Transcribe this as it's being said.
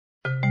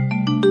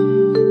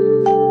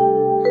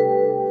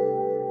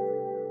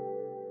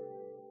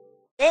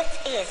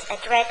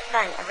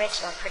Dredfunn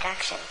original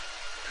production.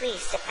 Please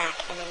sit back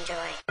and enjoy.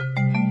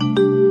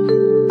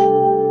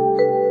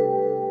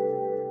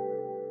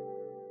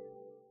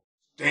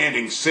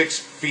 Standing 6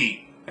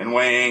 feet and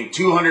weighing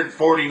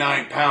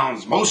 249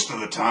 pounds most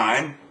of the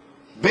time,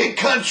 Big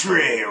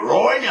Country,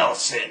 Roy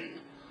Nelson.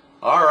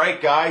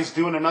 Alright guys,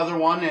 doing another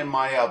one in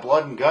my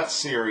Blood and Guts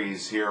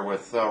series here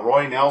with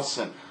Roy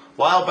Nelson. A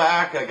while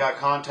back I got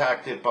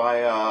contacted by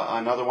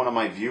another one of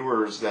my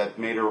viewers that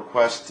made a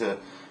request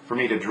for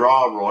me to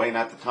draw Roy, and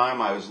at the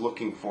time I was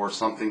looking for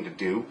something to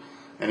do,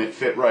 and it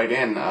fit right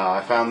in.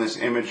 I found this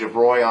image of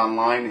Roy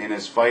online in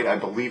his fight. I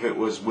believe it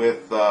was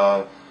with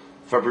Fabricio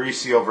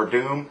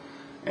Werdum,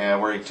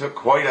 where he took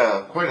quite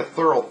a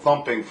thorough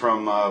thumping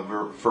from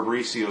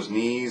Fabricio's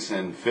knees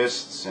and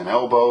fists and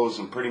elbows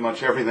and pretty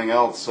much everything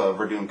else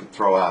Werdum could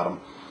throw at him.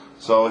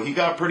 So he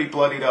got pretty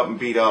bloodied up and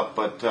beat up,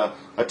 but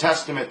a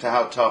testament to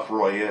how tough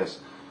Roy is.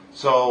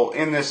 So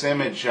in this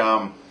image, you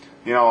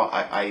know,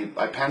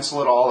 I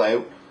pencil it all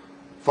out,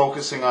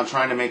 focusing on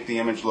trying to make the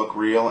image look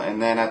real,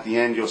 and then at the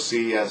end you'll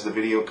see, as the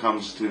video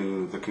comes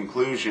to the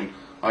conclusion,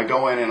 I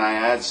go in and I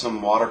add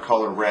some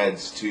watercolor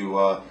reds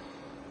to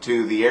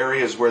the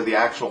areas where the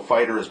actual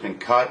fighter has been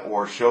cut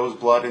or shows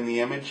blood in the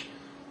image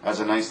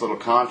as a nice little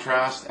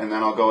contrast, and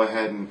then I'll go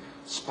ahead and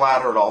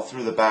splatter it all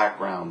through the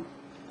background,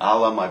 a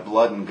la my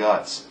Blood and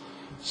Guts.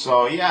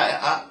 So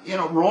yeah, you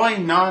know, Roy,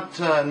 not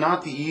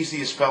the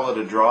easiest fella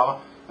to draw.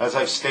 As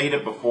I've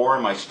stated before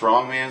in my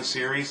Strongman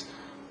series,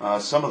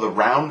 some of the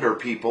rounder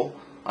people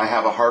I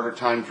have a harder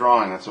time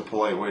drawing. That's a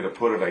polite way to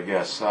put it, I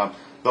guess.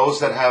 Those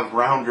that have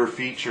rounder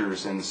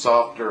features and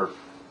softer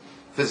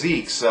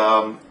physiques,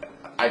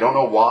 I don't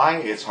know why.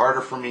 It's harder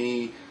for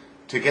me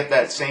to get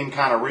that same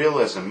kind of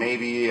realism.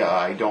 Maybe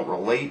I don't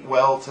relate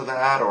well to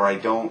that, or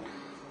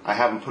I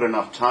haven't put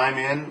enough time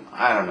in.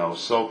 I don't know.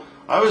 So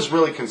I was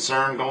really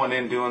concerned going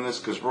in doing this,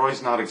 because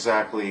Roy's not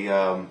exactly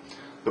the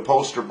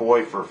poster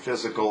boy for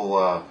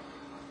physical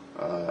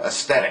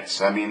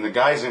aesthetics. I mean, the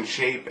guy's in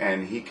shape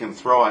and he can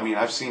throw. I mean,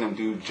 I've seen him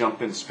do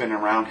jumping, spinning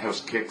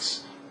roundhouse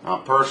kicks.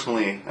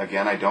 Personally,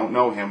 again, I don't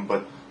know him,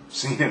 but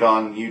seen it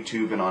on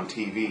YouTube and on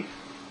TV.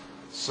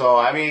 So,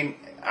 I mean,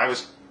 I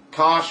was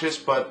cautious,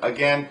 but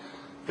again,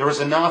 there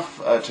was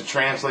enough to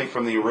translate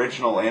from the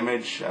original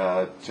image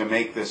to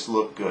make this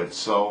look good.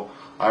 So,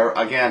 I,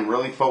 again,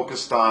 really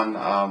focused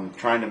on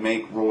trying to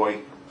make Roy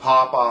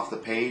pop off the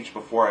page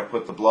before I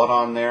put the blood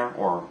on there,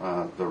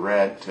 or the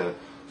red, to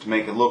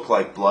make it look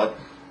like blood,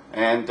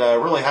 and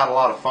really had a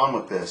lot of fun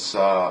with this.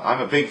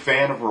 I'm a big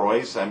fan of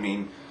Roy's. I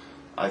mean,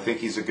 I think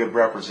he's a good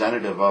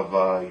representative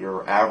of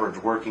your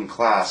average working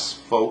class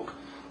folk.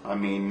 I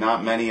mean,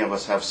 not many of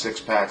us have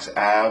six-packs,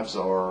 abs,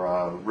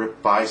 or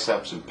ripped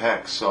biceps and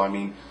pecs. So I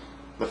mean,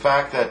 the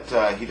fact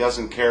that he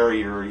doesn't carry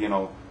your, you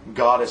know,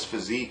 goddess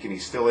physique, and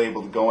he's still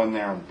able to go in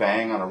there and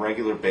bang on a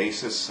regular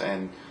basis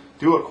and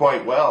do it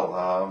quite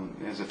well,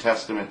 is a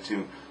testament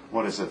to,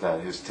 what is it,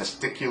 his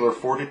testicular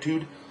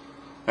fortitude.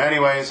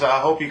 Anyways, I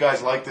hope you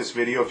guys like this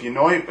video. If you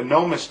know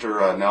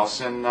Mr.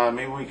 Nelson,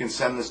 maybe we can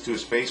send this to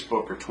his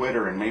Facebook or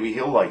Twitter, and maybe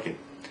he'll like it.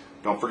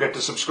 Don't forget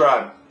to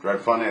subscribe.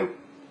 Dredfunn out.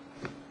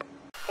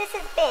 This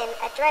has been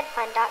a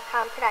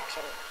Dredfunn.com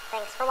production.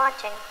 Thanks for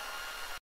watching.